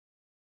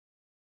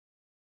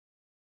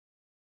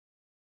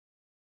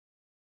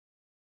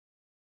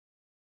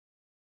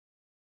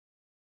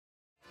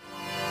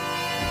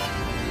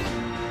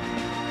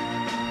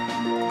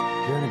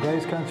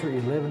greatest country,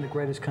 you live in the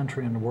greatest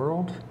country in the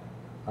world.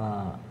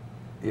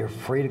 You're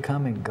free to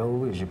come and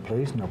go as you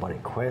please. Nobody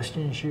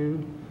questions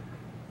you.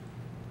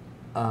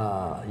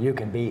 You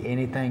can be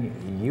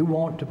anything you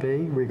want to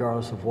be,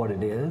 regardless of what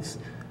it is.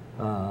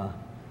 But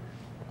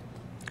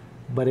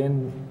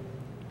in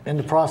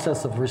the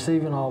process of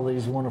receiving all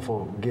these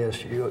wonderful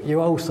gifts,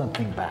 you owe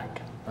something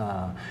back.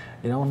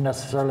 You don't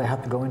necessarily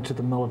have to go into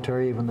the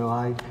military, even though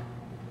I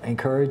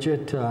encourage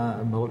it.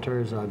 The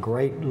military is a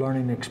great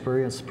learning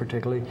experience,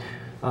 particularly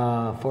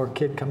for a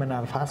kid coming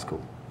out of high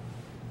school.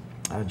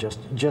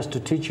 Just to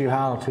teach you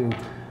how to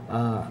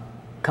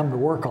come to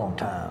work on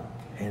time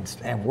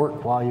and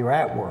work while you're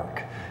at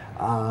work.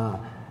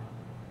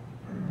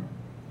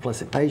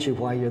 Plus, it pays you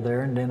while you're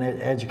there, and then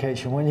it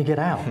educates you when you get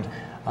out.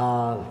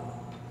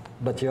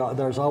 But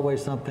there's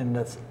always something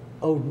that's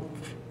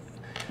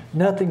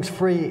nothing's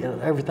free.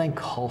 Everything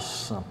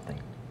costs something,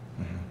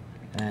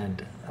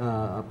 and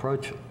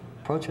approach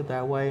it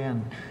that way,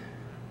 and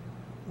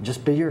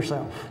just be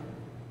yourself.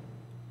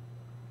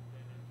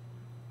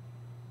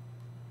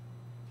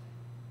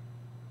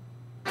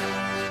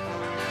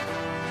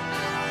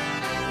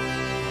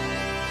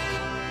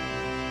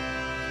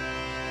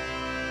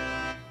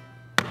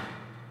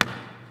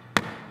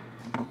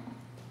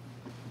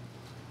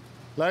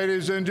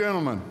 Ladies and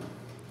gentlemen,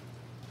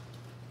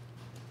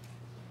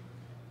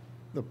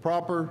 the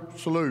proper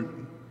salute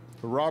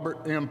to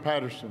Robert M.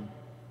 Patterson.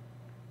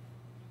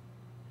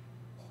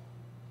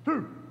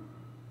 Two.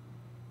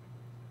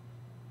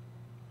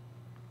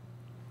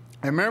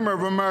 A member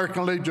of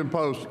American Legion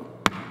Post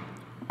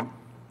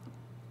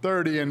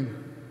 30 in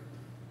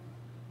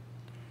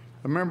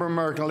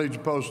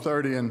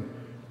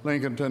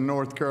Lincolnton,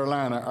 North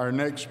Carolina, our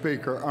next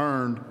speaker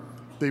earned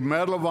the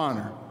Medal of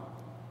Honor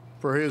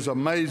for his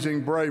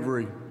amazing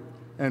bravery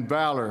and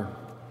valor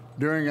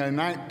during a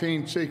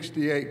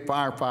 1968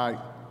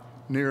 firefight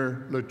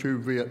near Le Choux,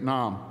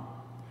 Vietnam.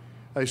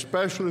 A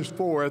specialist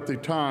for at the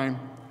time,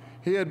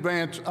 he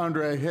advanced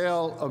under a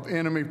hail of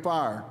enemy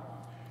fire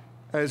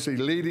as the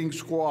leading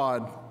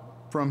squad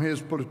from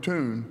his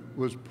platoon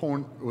was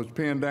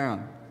pinned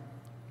down.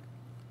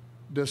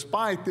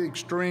 Despite the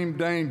extreme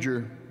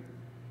danger,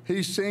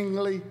 he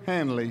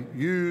single-handedly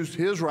used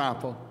his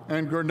rifle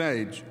and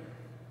grenades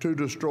to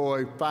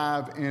destroy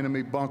 5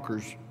 enemy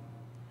bunkers,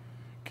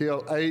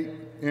 kill 8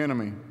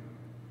 enemy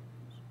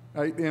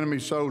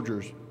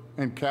soldiers,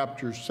 and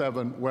capture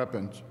 7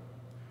 weapons.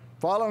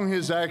 Following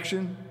his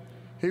action,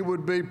 he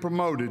would be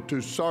promoted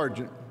to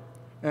sergeant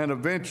and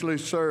eventually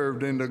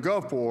served in the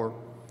Gulf War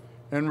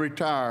and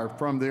retired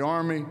from the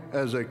Army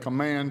as a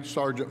command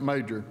sergeant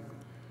major.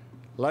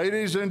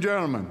 Ladies and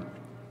gentlemen,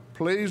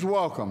 please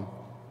welcome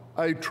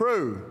a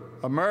true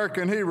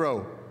American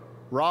hero,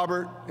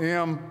 Robert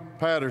M.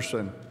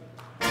 Patterson.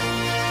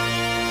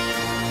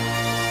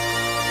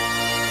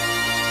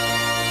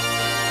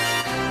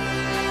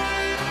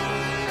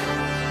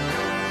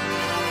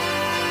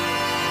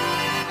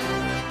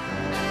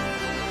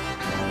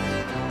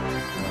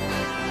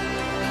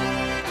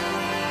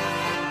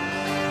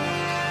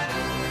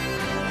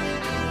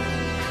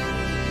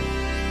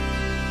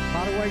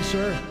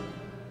 Sir,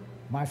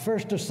 my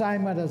first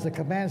assignment as a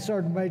command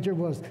sergeant major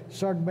was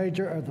sergeant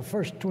major of the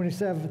 1st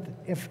 27th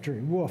Infantry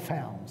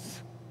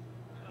Wolfhounds.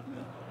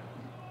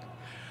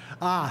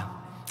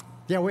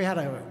 Yeah, we had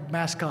a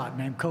mascot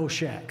named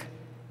Kolchak.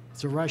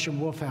 It's a Russian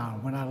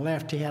wolfhound. When I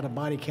left, he had a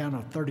body count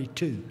of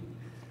 32.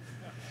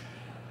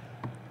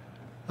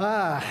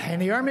 In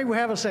the Army, we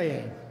have a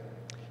saying.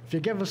 If you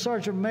give a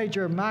sergeant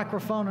major a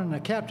microphone and a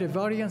captive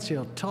audience,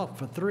 he'll talk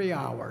for 3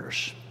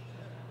 hours.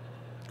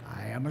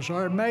 I am a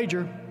sergeant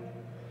major.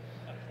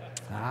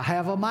 I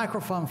have a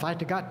microphone. In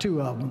fact, I got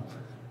 2 of them.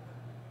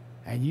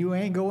 And you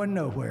ain't going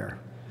nowhere.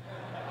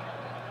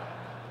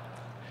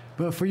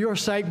 But for your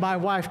sake, my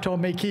wife told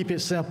me, keep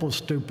it simple,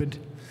 stupid.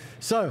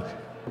 So,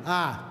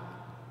 I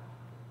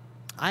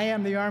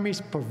am the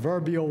Army's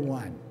proverbial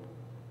one.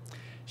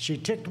 She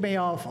ticked me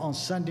off on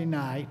Sunday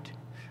night.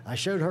 I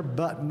showed her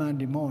butt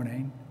Monday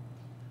morning.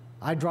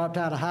 I dropped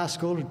out of high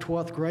school in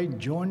 12th grade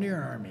and joined the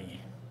Army.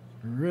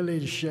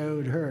 Really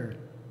showed her.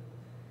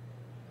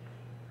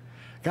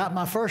 Got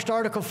my first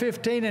Article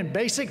 15 in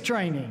basic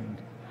training.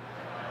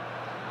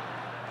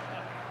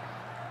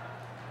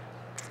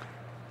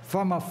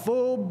 From a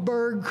full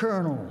bird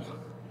colonel.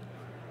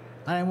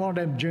 I didn't want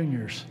them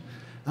juniors.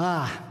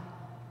 Got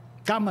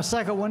my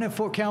second one in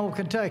Fort Campbell,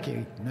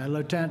 Kentucky. And that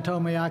lieutenant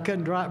told me I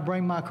couldn't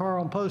bring my car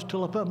on post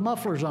till I put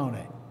mufflers on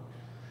it.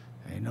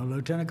 Ain't no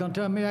lieutenant gonna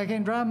tell me I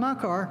can't drive my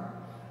car.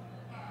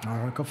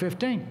 Article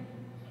 15.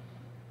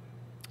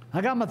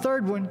 I got my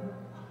third one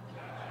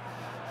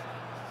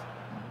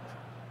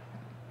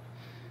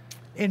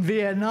in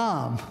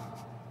Vietnam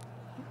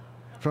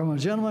from a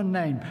gentleman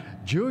named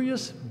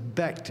Julius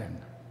Beckton.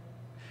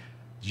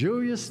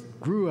 Julius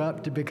grew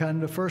up to become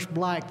the first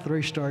black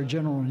 3-star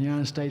general in the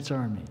United States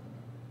Army.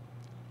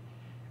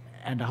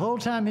 And the whole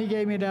time he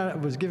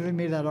was giving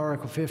me that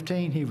Article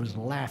 15, he was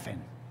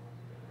laughing.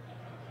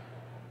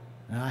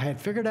 And I had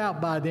figured out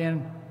by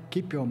then,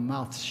 keep your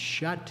mouth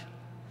shut.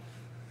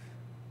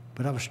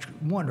 But I was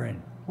wondering,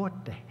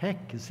 what the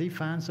heck does he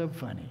find so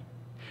funny?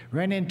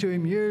 Ran into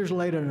him years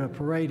later in a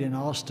parade in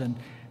Austin,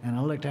 and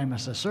I looked at him and I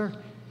said, "Sir,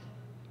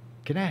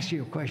 can I ask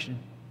you a question?"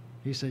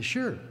 He said,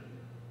 "Sure."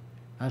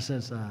 I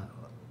says,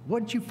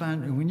 "What did you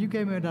find, when you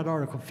gave me that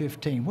Article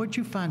 15, what did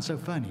you find so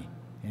funny?"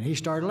 And he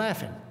started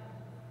laughing.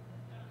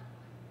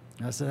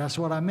 I said, "That's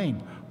what I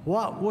mean.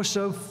 What was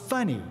so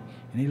funny?"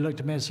 And he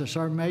looked at me and said,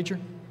 "Sergeant Major,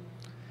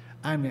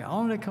 I'm the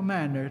only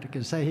commander that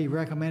can say he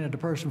recommended a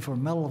person for a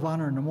Medal of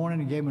Honor in the morning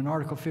and gave him an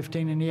Article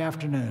 15 in the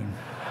afternoon."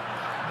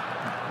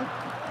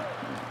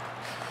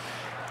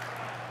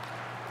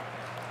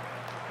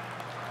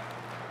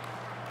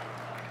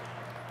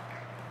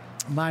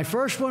 My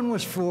first one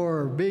was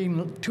for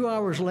being 2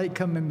 hours late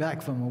coming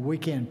back from a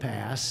weekend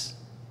pass.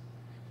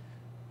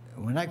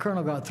 When that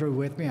colonel got through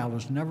with me, I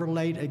was never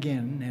late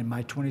again in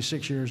my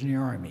 26 years in the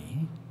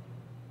Army.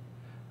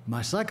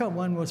 My second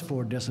one was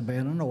for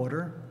disobeying an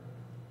order.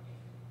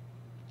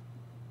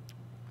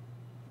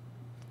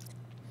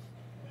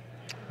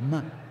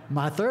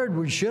 My third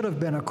one should have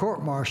been a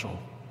court-martial,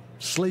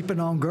 sleeping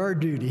on guard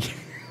duty.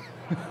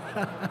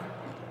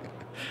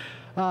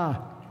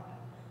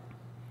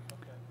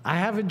 I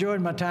have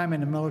enjoyed my time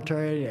in the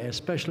military,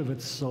 especially with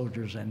the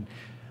soldiers, and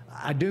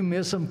I do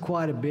miss them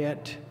quite a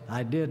bit.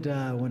 I did,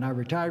 when I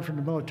retired from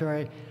the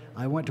military,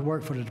 I went to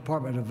work for the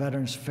Department of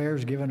Veterans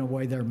Affairs, giving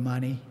away their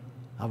money.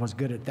 I was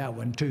good at that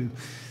one, too.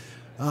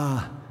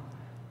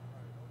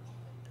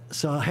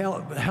 So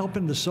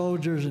helping the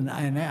soldiers, and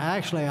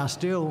actually I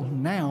still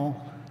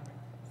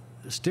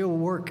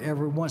work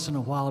every once in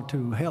a while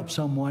to help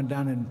someone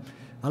down in,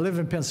 I live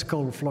in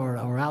Pensacola,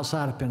 Florida, or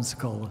outside of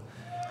Pensacola.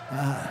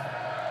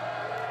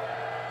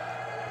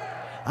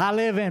 I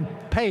live in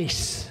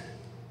Pace.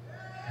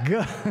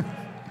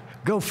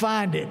 Go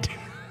find it.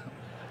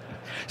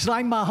 It's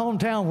like my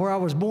hometown where I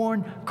was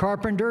born,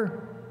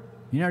 Carpenter.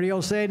 You know the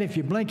old saying, if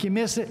you blink, you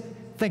miss it?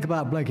 Think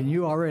about blinking,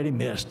 you already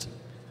missed.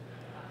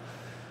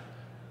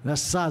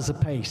 That's the size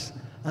of Pace.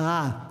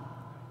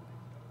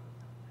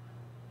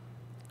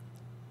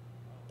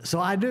 So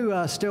I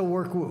do still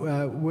work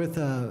with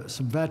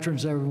some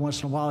veterans every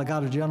once in a while. I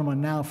got a gentleman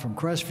now from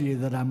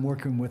Crestview that I'm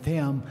working with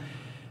him,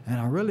 and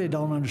I really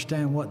don't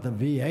understand what the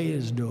VA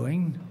is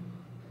doing,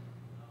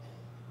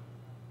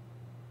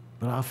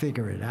 but I'll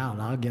figure it out.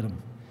 I'll get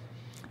them.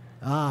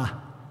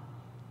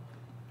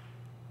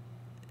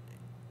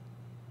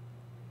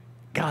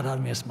 God, I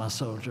miss my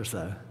soldiers,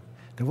 though.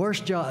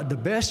 The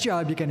best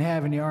job you can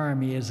have in the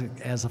Army is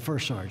as a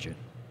first sergeant.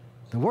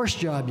 The worst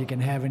job you can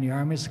have in the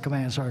Army is a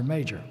command sergeant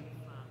major,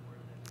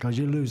 because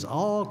you lose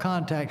all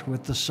contact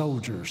with the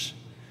soldiers,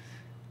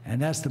 and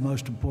that's the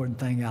most important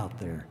thing out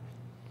there.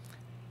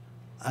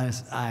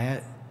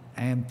 I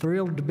am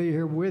thrilled to be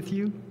here with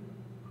you,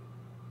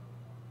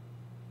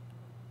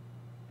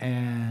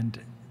 and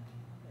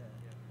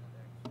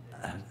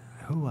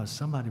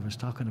somebody was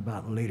talking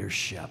about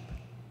leadership,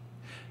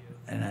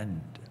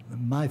 and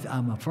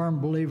I'm a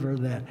firm believer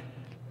that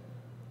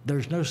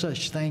there's no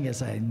such thing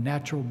as a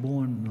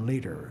natural-born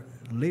leader.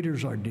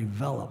 Leaders are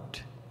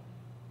developed.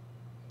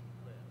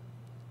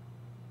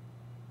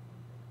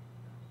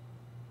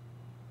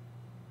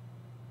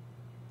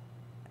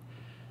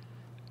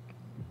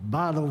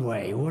 By the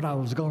way, what I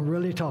was going to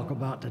really talk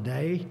about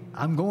today,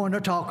 I'm going to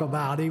talk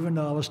about, even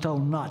though I was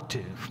told not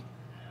to.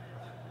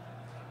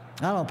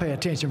 I don't pay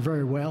attention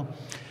very well.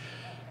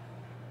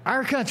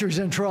 Our country's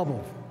in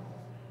trouble.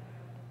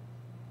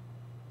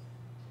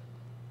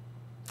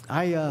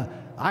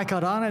 I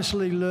could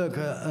honestly look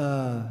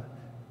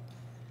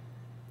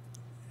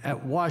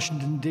at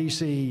Washington,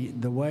 D.C.,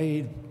 the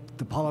way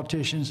the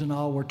politicians and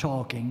all were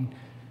talking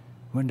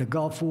when the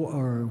Gulf War,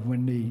 or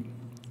when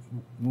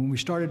we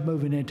started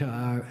moving into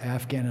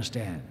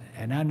Afghanistan.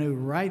 And I knew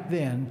right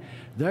then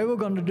they were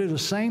going to do the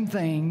same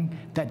thing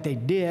that they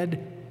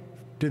did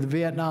to the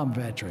Vietnam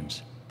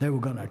veterans. They were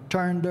going to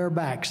turn their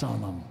backs on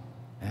them.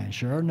 And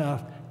sure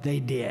enough, they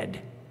did.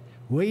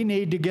 We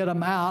need to get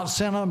them out,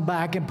 send them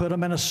back, and put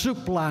them in a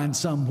soup line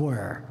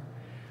somewhere.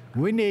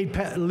 We need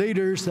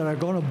leaders that are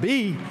going to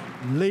be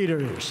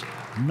leaders,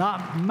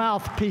 not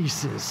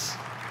mouthpieces.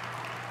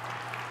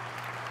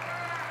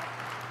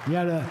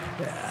 Yeah,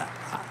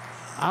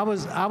 I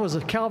was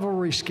a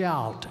cavalry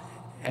scout,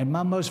 and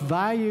my most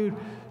valued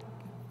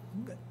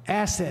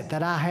asset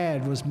that I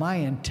had was my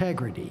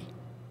integrity.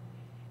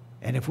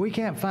 And if we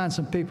can't find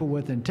some people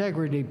with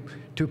integrity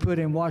to put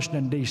in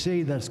Washington,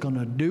 D.C. that's going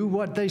to do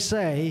what they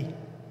say,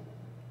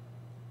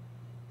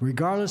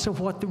 regardless of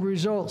what the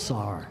results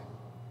are,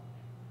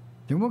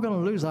 then we're going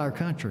to lose our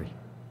country.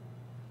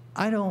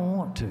 I don't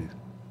want to.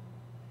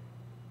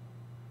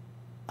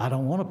 I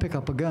don't want to pick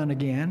up a gun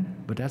again,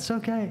 but that's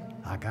okay.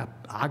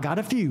 I got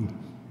a few,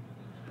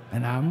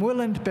 and I'm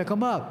willing to pick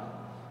them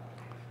up.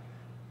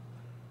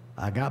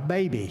 I got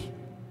baby.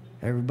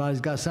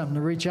 Everybody's got something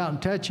to reach out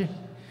and touch you.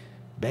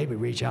 Baby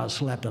reach out and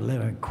slap the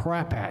living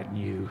crap out of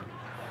you.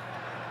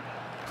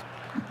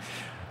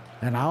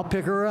 And I'll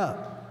pick her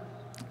up.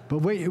 But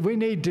we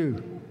need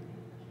to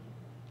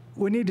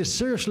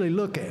seriously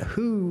look at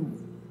who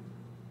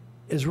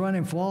is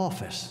running for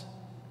office.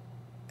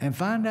 and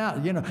find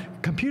out, you know,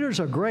 computers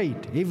are great,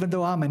 even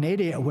though I'm an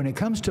idiot when it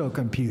comes to a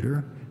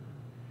computer.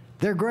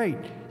 They're great.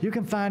 You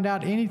can find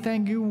out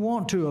anything you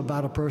want to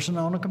about a person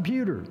on a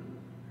computer.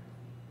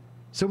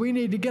 So we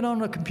need to get on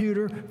the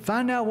computer,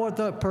 find out what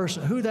that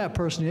person, who that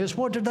person is,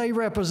 what do they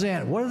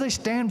represent, what do they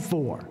stand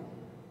for.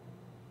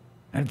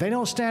 And if they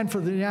don't stand for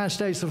the United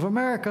States of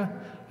America,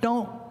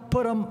 don't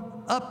put them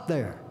up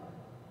there.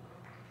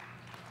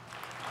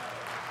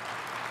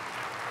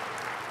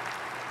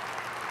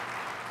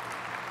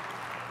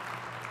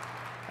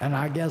 And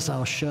I guess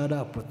I'll shut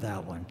up with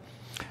that one.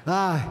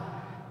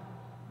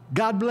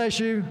 God bless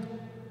you.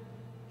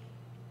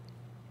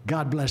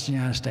 God bless the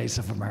United States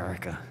of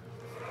America.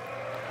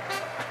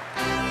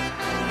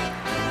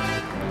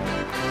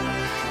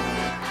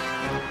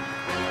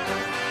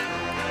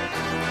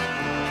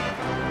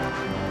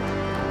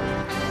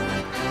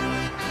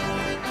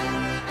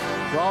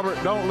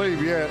 Robert, don't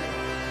leave yet.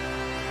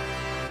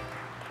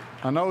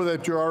 I know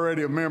that you're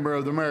already a member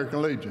of the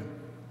American Legion,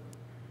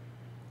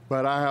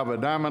 but I have a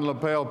diamond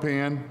lapel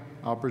pin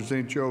I'll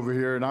present you over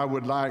here, and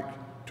I'd like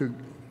to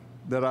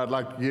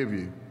give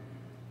you.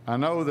 I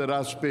know that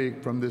I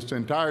speak from this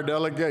entire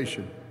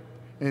delegation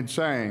in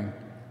saying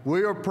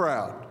we are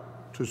proud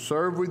to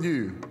serve with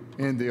you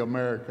in the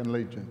American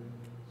Legion.